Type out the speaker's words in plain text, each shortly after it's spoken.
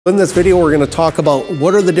In this video, we're going to talk about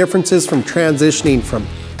what are the differences from transitioning from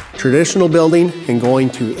traditional building and going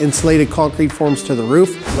to insulated concrete forms to the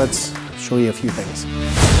roof. Let's show you a few things.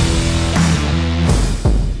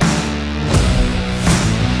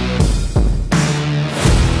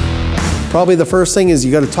 Probably the first thing is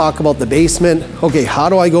you got to talk about the basement. Okay, how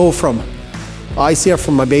do I go from ICF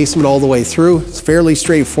from my basement all the way through? It's fairly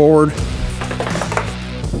straightforward.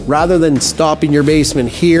 Rather than stopping your basement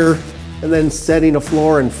here and then setting a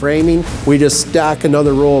floor and framing, we just stack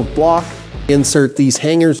another row of block, insert these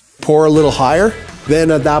hangers, pour a little higher.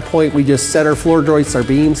 Then at that point, we just set our floor joists, our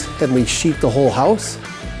beams, and we sheet the whole house.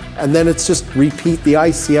 And then it's just repeat the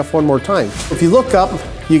ICF one more time. If you look up,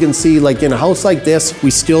 you can see like in a house like this,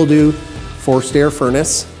 we still do forced air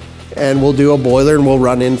furnace, and we'll do a boiler and we'll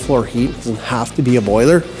run in floor heat. It doesn't have to be a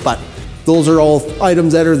boiler, but those are all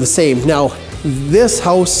items that are the same. Now, this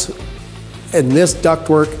house and this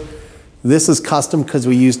ductwork, this is custom because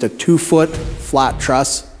we used a 2-foot flat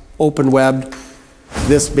truss, open webbed.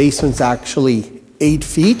 This basement's actually 8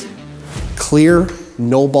 feet, clear,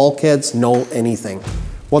 no bulkheads, no anything.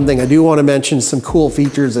 One thing I do want to mention, some cool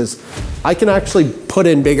features is I can actually put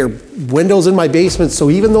in bigger windows in my basement.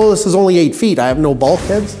 So even though this is only 8 feet, I have no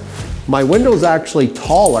bulkheads. My window's actually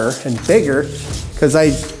taller and bigger because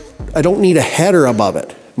I don't need a header above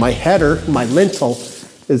it. My header, my lintel,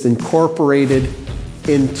 is incorporated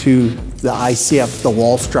into the ICF, the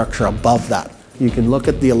wall structure above that. You can look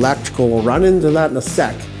at the electrical, we'll run into that in a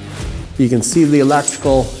sec. You can see the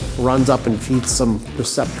electrical runs up and feeds some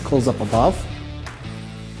receptacles up above.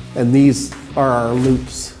 And these are our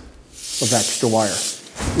loops of extra wire.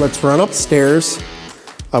 Let's run upstairs.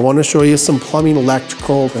 I want to show you some plumbing,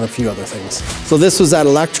 electrical, and a few other things. So this was that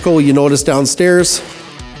electrical you notice downstairs.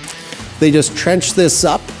 They just trench this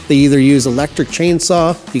up. They either use electric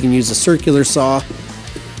chainsaw, you can use a circular saw,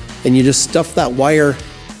 and you just stuff that wire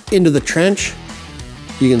into the trench.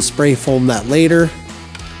 You can spray foam that later.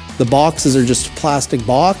 The boxes are just a plastic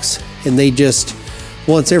box, and they just,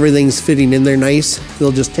 once everything's fitting in there nice,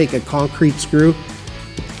 they'll just take a concrete screw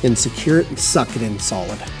and secure it and suck it in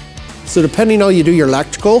solid. So depending how you do your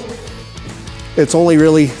electrical, it's only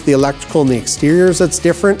really the electrical and the exteriors that's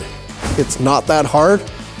different. It's not that hard.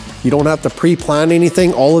 You don't have to pre-plan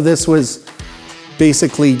anything. All of this was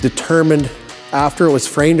basically determined after it was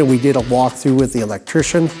framed, and we did a walkthrough with the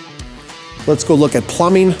electrician. Let's go look at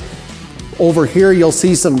plumbing. Over here, you'll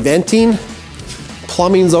see some venting.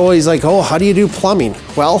 Plumbing's always like, oh, how do you do plumbing?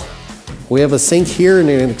 Well, we have a sink here and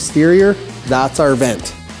an exterior. That's our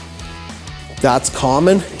vent. That's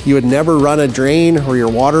common. You would never run a drain or your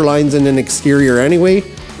water lines in an exterior anyway.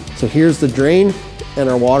 So here's the drain, and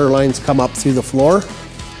our water lines come up through the floor.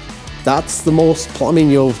 That's the most plumbing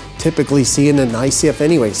you'll typically see in an ICF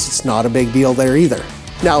anyways. It's not a big deal there either.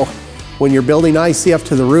 Now, when you're building ICF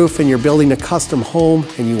to the roof and you're building a custom home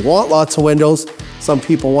and you want lots of windows, some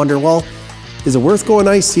people wonder, well, is it worth going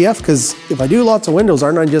ICF? Because if I do lots of windows,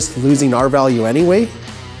 aren't I just losing R value anyway?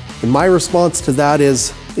 And my response to that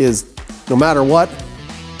is no matter what,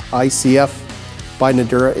 ICF by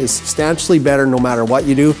Nudura is substantially better no matter what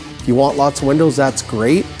you do. If you want lots of windows, that's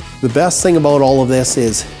great. The best thing about all of this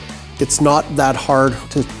is it's not that hard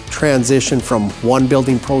to transition from one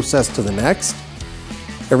building process to the next.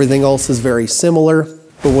 Everything else is very similar.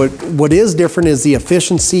 But what is different is the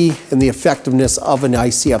efficiency and the effectiveness of an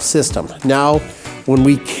ICF system. Now, when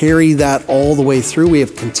we carry that all the way through, we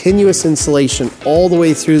have continuous insulation all the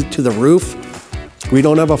way through to the roof. We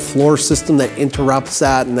don't have a floor system that interrupts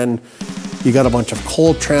that, and then you got a bunch of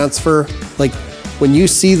cold transfer. Like when you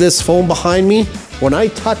see this foam behind me, when I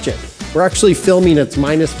touch it, we're actually filming it's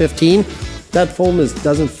 -15. That foam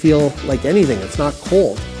doesn't feel like anything. It's not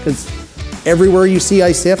cold because everywhere you see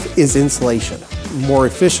ICF is insulation. More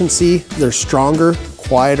efficiency, they're stronger,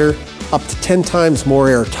 quieter, up to 10 times more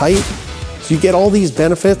airtight. So you get all these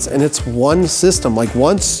benefits and it's one system. Like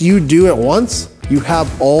once you do it once, you have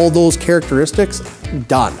all those characteristics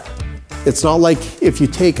done. It's not like if you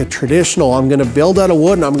take a traditional, I'm gonna build out of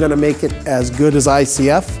wood and I'm gonna make it as good as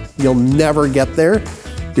ICF. You'll never get there.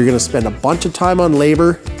 You're gonna spend a bunch of time on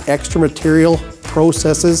labor, extra material,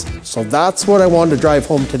 processes. So that's what I wanted to drive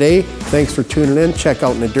home today. Thanks for tuning in. Check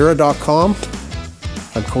out Nudura.com.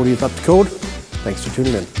 I'm Kody with Up to Code. Thanks for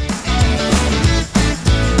tuning in.